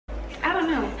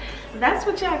That's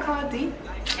what y'all call deep.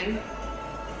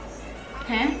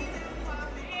 Huh?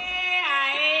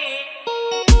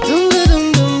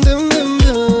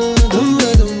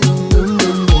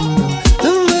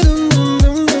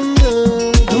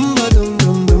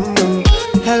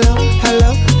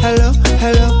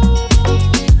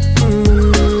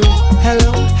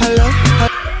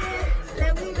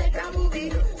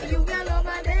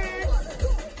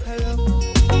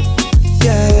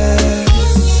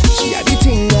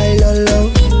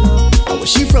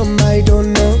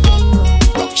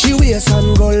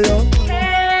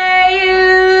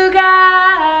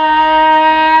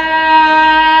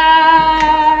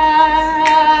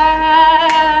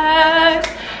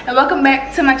 Welcome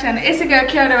back to my channel. It's your girl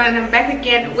Kyara and I'm back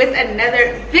again with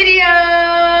another video.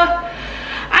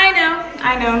 I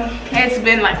know it's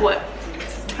been like what,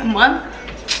 a month?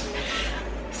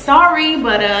 Sorry,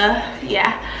 but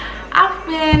yeah, I've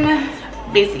been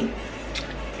busy,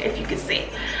 if you could say.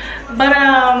 But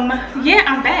yeah,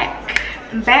 I'm back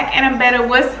and I'm better.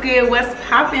 What's good? What's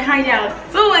popping? How y'all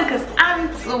doing? Cause I'm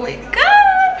doing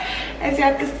good. As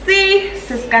y'all can see,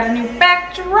 sis got a new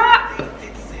backdrop.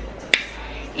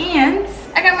 And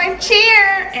I got my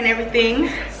chair and everything.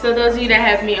 So those of you that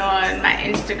have me on my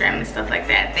Instagram and stuff like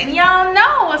that, then y'all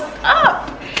know what's up.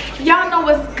 Y'all know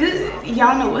what's good.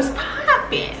 Y'all know what's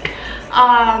popping.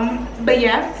 But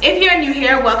yeah, if you're new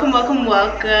here, welcome.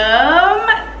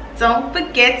 Don't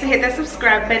forget to hit that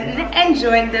subscribe button and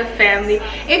join the family.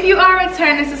 If you are a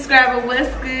returning subscriber, what's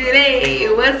good, hey?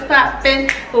 What's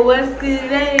poppin'? What's good,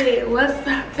 hey? What's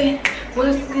poppin'?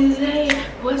 What's good, hey?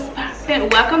 What's poppin'?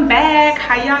 Welcome back.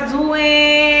 How y'all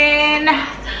doing?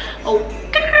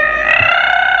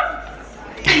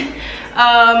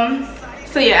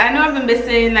 So yeah, I know I've been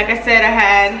missing. Like I said, I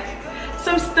had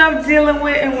some stuff dealing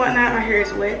with and whatnot. My hair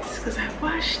is wet because I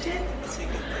washed it.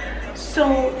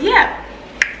 So yeah.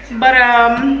 But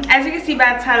as you can see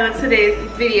by the title of today's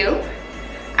video,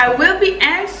 I will be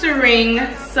answering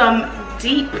some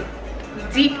deep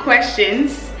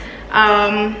questions.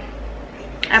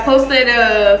 I posted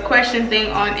a question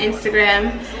thing on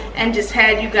Instagram and just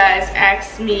had you guys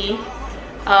ask me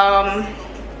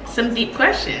some deep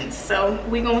questions. So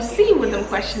we're gonna see what them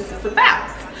questions is about.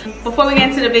 Before we get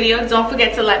into the video, don't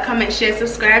forget to like, comment, share,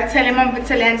 subscribe. Tell your mom,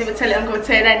 tell your auntie, tell your uncle,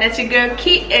 tell your dad that your girl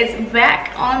Key is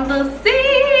back on the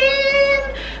scene.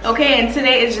 Okay, and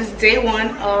today is just day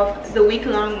one of the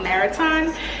week-long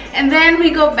marathon, and then we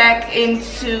go back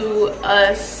into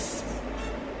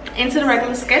the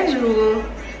regular schedule,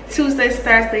 Tuesdays,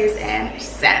 Thursdays, and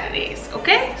Saturdays.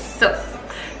 Okay, so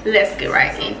let's get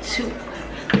right into it.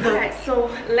 Alright, so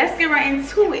let's get right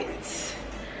into it.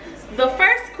 The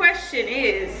first question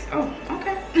is, oh,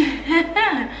 okay.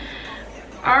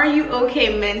 Are you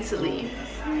okay mentally?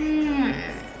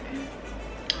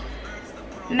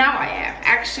 Now I am.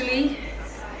 Actually,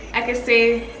 I can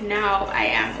say now I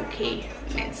am okay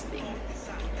mentally.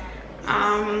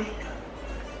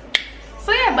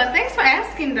 So yeah, but thanks for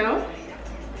asking though.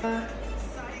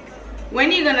 When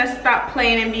are you gonna stop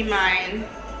playing and be mine?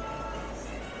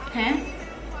 Huh?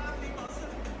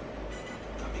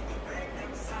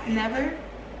 Never?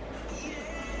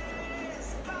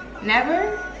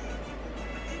 Never?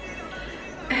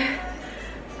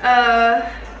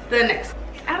 The next,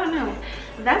 I don't know.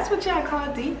 That's what y'all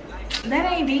call deep.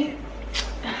 That ain't deep.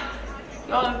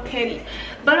 Y'all are petty.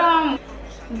 But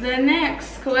the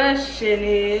next question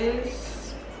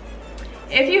is,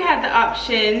 if you had the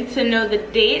option to know the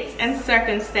dates and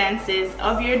circumstances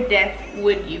of your death,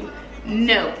 would you?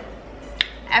 No.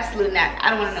 Absolutely not. I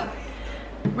don't want to know.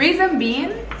 Reason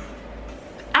being,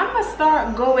 I'm gonna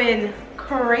start going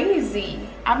crazy.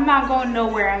 I'm not gonna know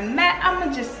where I'm at.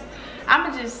 I'ma just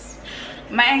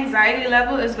my anxiety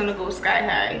level is gonna go sky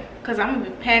high because I'm gonna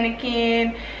be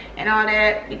panicking and all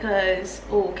that. Because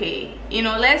okay, you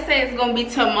know, let's say it's gonna be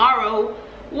tomorrow,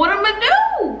 what am I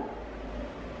do?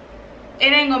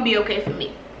 It ain't gonna be okay for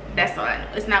me. That's all I know.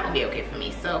 It's not gonna be okay for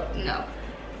me. So no,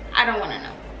 I don't want to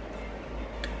know.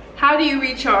 How do you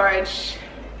recharge?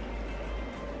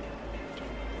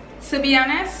 To be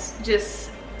honest,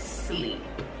 just sleep.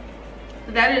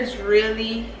 That is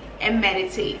really, and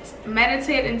meditate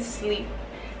and sleep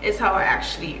is how I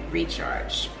actually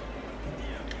recharge.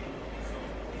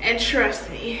 And trust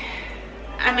me,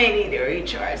 I may need to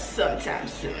recharge sometime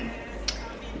soon.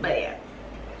 But yeah,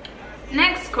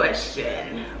 next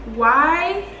question.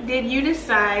 Why did you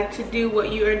decide to do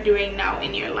what you are doing now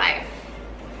in your life?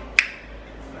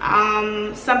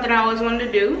 Something I always wanted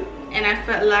to do, and I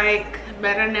felt like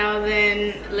better now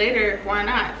than later. Why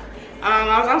not?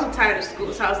 I was also tired of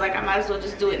school, so I was like, I might as well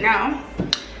just do it now.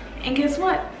 And guess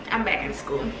what? I'm back in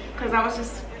school because I was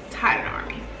just tired of the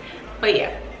army. But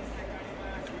yeah,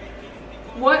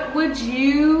 what would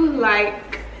you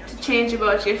like to change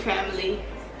about your family?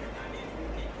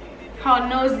 How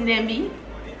nosy them be?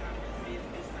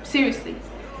 Seriously.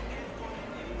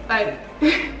 Like,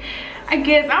 I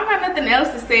guess I don't have nothing else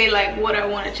to say, like what I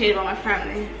want to change about my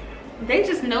family. They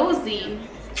just nosy.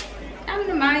 I don't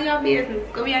know, mind y'all business.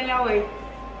 Go be on y'all way.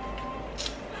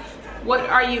 What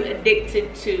are you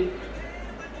addicted to?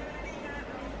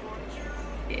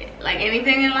 Like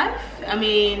anything in life? I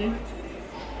mean,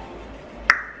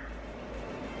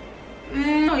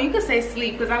 no, you could say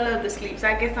sleep, because I love to sleep, so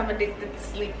I guess I'm addicted to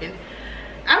sleeping.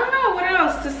 I don't know what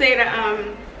else to say. That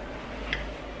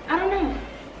I don't know.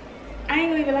 I ain't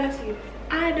gonna even lie to you.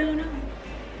 I don't know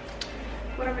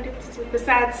what I'm addicted to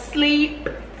besides sleep.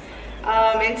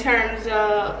 In terms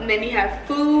of, then you have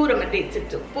food. I'm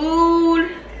addicted to food.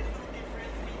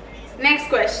 Next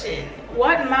question.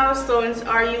 What milestones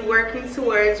are you working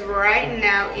towards right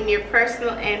now in your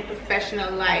personal and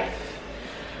professional life?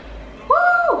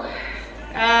 Woo!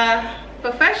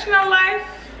 Professional life,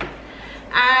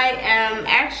 I am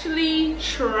actually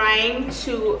trying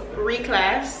to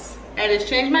reclass. I just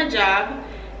changed my job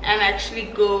and actually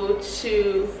go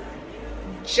to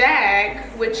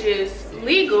JAG, which is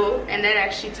legal, and that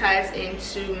actually ties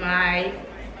into my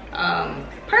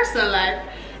personal life.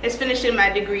 It's finishing my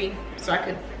degree, so I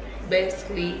could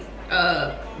basically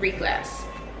reclass.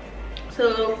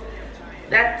 So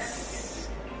that's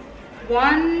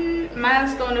one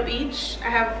milestone of each. I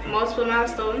have multiple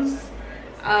milestones.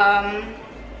 So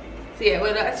yeah,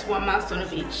 well, that's one milestone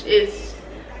of each, is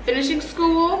finishing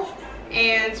school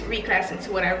and reclassing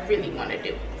to what I really want to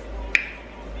do.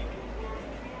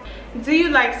 Do you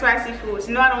like spicy foods?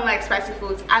 No, I don't like spicy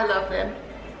foods. I love them.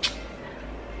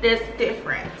 There's a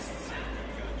difference.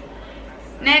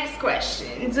 Next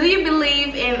question. Do you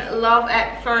believe in love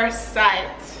at first sight?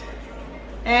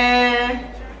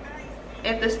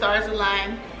 If the stars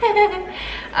align.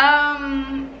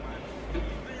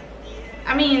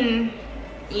 I mean,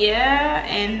 yeah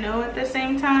and no at the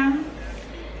same time.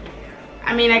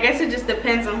 I mean, I guess it just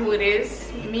depends on who it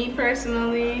is. Me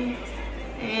personally,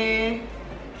 I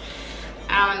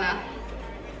don't know.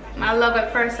 My love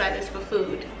at first sight is for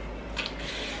food.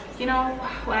 You know,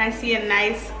 when I see a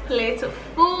nice plate of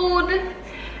food,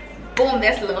 boom,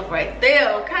 that's love right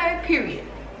there, okay? Period.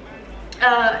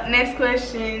 Next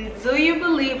question. Do you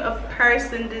believe a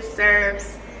person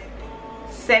deserves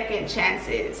second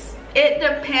chances? It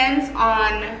depends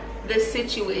on the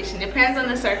situation, depends on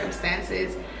the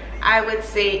circumstances. I would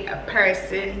say a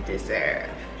person deserves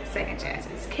second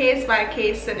chances, case by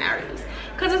case scenarios,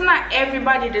 because it's not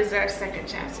everybody deserves second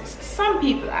chances. Some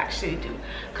people actually do,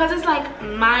 because it's like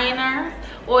minor,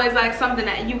 or it's like something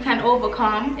that you can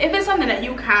overcome. If it's something that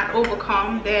you can't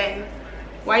overcome, then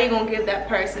why are you gonna give that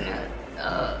person a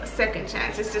second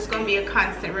chance? It's just gonna be a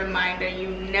constant reminder. You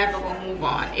never gonna move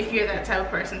on if you're that type of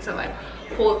person to like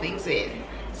hold things in.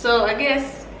 So I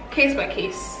guess case by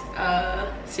case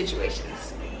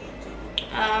situations.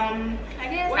 I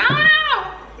guess, I don't know.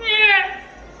 Yeah.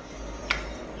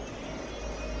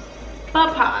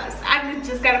 But pause. I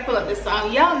just gotta pull up this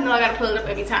song. Y'all know I gotta pull it up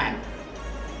every time.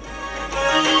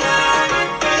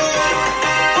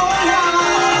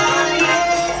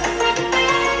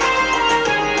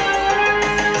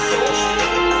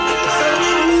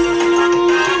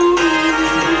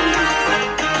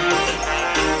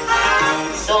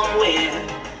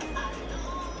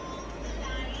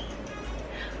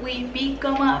 We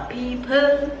become our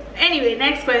people. Anyway,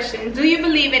 next question. Do you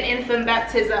believe in infant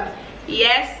baptism?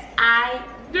 Yes, I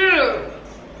do.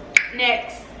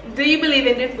 Next, do you believe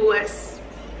in divorce?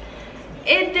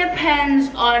 It depends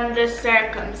on the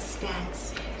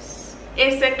circumstances.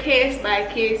 It's a case by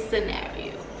case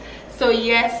scenario. So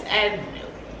yes and no.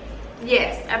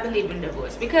 Yes, I believe in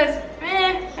divorce, because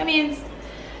I mean,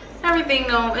 everything,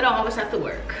 no, it don't always have to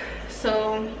work.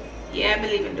 So yeah, I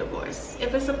believe in divorce.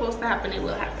 If it's supposed to happen, it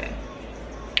will happen.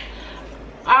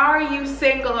 Are you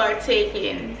single or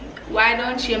taken? Why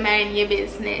don't you mind your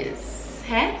business?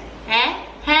 Huh? Huh?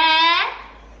 Huh?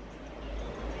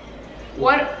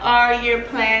 What are your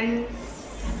plans?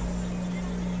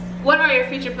 What are your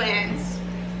future plans?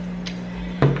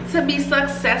 To be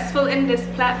successful in this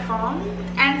platform,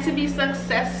 and to be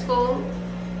successful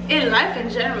in life in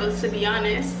general, to be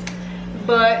honest.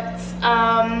 But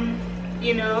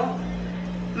you know,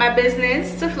 my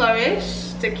business to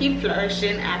flourish, to keep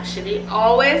flourishing, actually,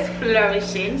 always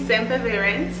flourishing,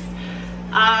 perseverance.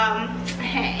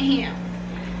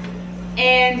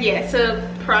 And yeah, to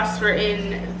prosper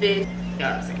in this, you know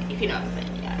what I'm saying? If you know what I'm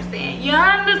saying, you understand? You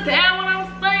understand what I'm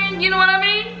saying? You know what I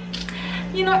mean?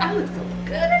 You know, I look so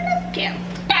good in this camera.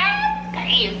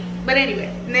 Damn. But anyway,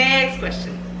 next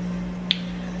question.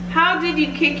 How did you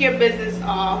kick your business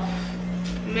off?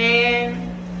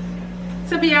 Man,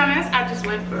 to be honest, I just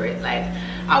went for it. Like,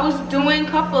 I was doing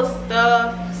couple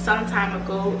stuff some time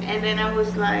ago, and then I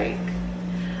was like,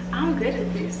 I'm good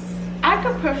at this. I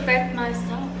could perfect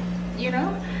myself, you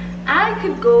know? I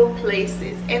could go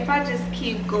places if I just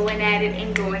keep going at it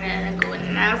and going at it and going.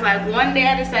 And I was like, one day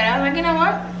I decided, I was like, you know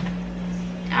what?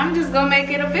 I'm just gonna make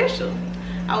it official.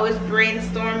 I was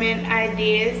brainstorming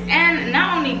ideas, and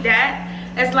not only that,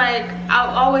 it's like I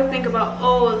always think about,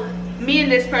 oh, me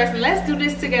and this person, let's do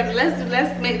this together,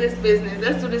 let's make this business,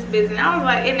 let's do this business. I was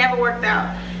like, it never worked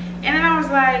out. And then I was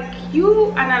like,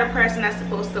 you are not a person that's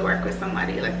supposed to work with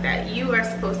somebody like that. You are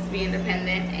supposed to be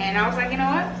independent. And I was like, you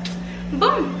know what?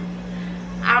 Boom.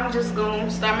 I'm just gonna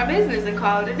start my business and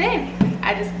call it a day.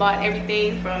 I just bought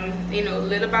everything from, you know,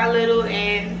 little by little,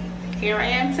 and here I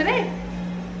am today.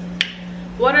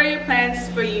 What are your plans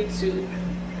for YouTube?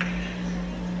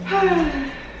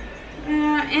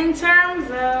 In terms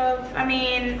of, I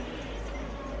mean,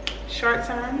 short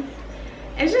term,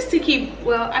 it's just to keep,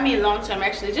 well, I mean long term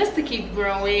actually, just to keep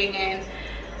growing and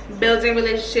building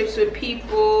relationships with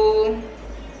people,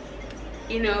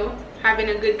 you know, having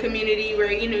a good community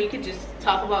where, you know, you could just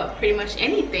talk about pretty much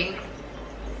anything.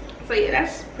 So yeah,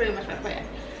 that's pretty much my plan.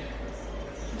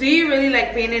 Do you really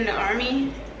like being in the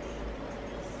army?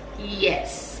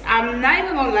 Yes, I'm not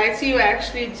even gonna lie to you, I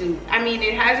actually do. I mean,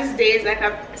 it has its days, like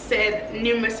I've said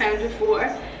numerous times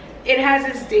before, it has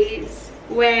its days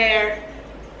where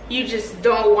you just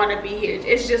don't want to be here.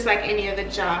 It's just like any other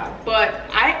job, but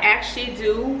I actually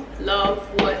do love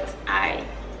what I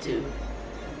do.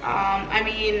 I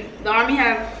mean, the army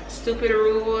have stupid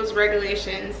rules,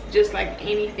 regulations, just like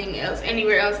anything else,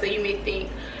 anywhere else that you may think,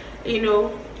 you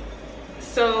know,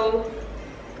 so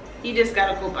you just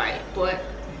gotta go by it. But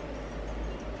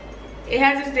it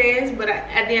has its days, but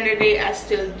at the end of the day, I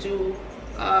still do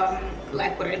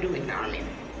like what I do in the army.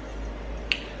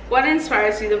 What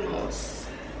inspires you the most?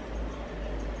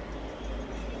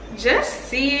 Just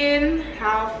seeing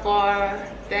how far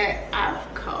that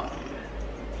I've come,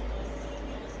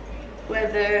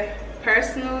 whether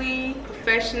personally,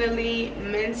 professionally,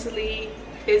 mentally,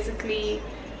 physically,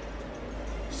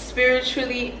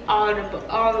 spiritually, all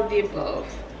of the above.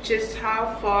 Just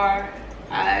how far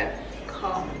I've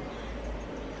come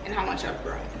and how much I've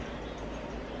grown.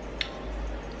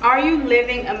 Are you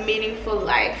living a meaningful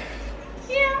life?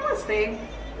 Yeah, I would say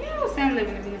I'm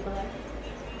living a meaningful life.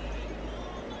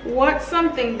 What's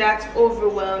something that's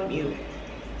overwhelmed you?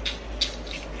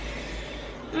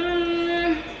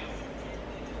 I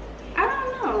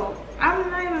don't know.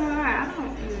 I'm not even gonna lie, I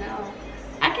don't know.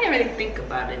 I can't really think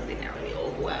about anything that really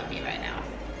overwhelmed me right now.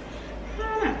 I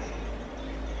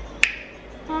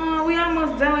don't know. We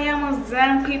almost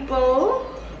done, people.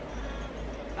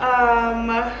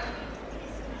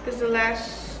 This is the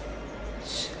last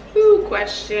 2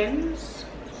 questions.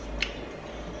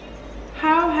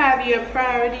 How have your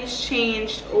priorities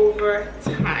changed over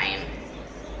time?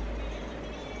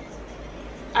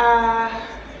 How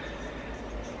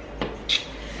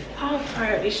have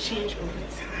priorities changed over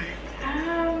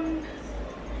time?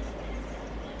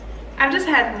 I've just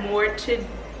had more to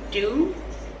do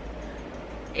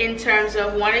in terms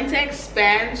of wanting to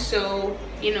expand, so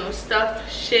you know,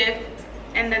 stuff shift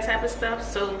and that type of stuff.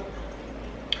 So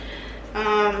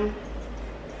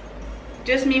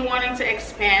just me wanting to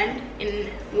expand in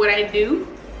what I do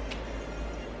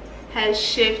has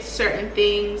shifted certain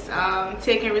things,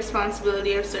 taking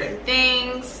responsibility of certain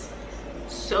things.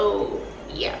 So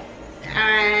yeah.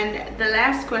 And the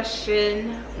last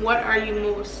question, what are you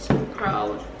most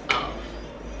proud of?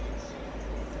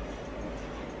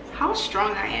 How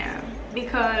strong I am,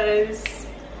 because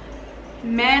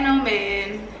man oh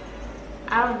man,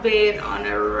 I've been on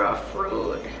a rough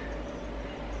road,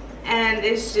 and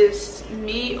it's just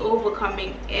me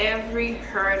overcoming every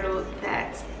hurdle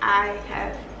that I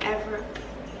have ever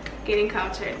get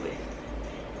encountered with,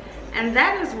 and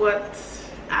that is what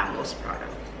I'm most proud of.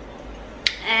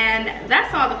 And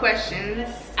that's all the questions.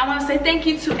 I want to say thank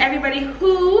you to everybody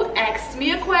who asked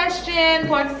me a question,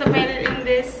 participated in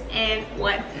this and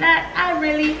whatnot. I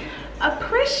really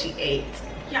appreciate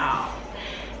y'all,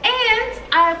 and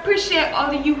I appreciate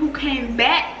all of you who came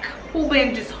back, who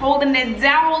been just holding it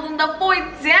down, holding the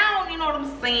fort down, you know what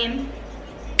I'm saying.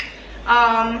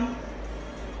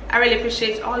 I really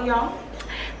appreciate all y'all.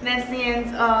 That's the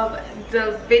end of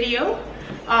the video.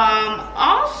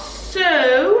 Also,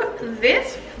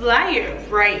 this flyer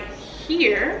right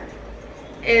here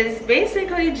is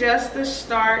basically just the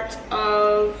start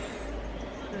of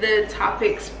the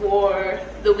topics for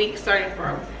the week, starting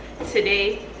from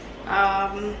today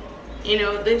You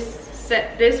know,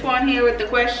 this one here with the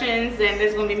questions, and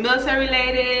there's gonna be military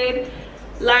related,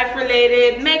 life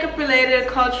related, makeup related,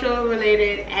 cultural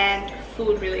related, and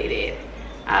food related.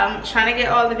 I'm trying to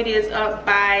get all the videos up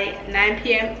by 9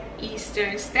 p.m.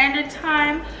 Eastern Standard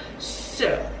Time. So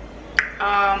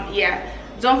yeah,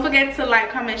 don't forget to like,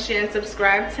 comment, share, and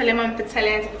subscribe. Tell your mom to tell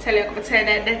your auntie to tell your uncle to tell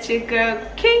that your girl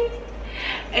Key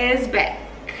is back.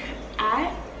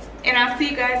 Alright, and I'll see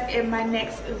you guys in my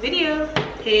next video.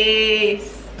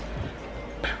 Peace.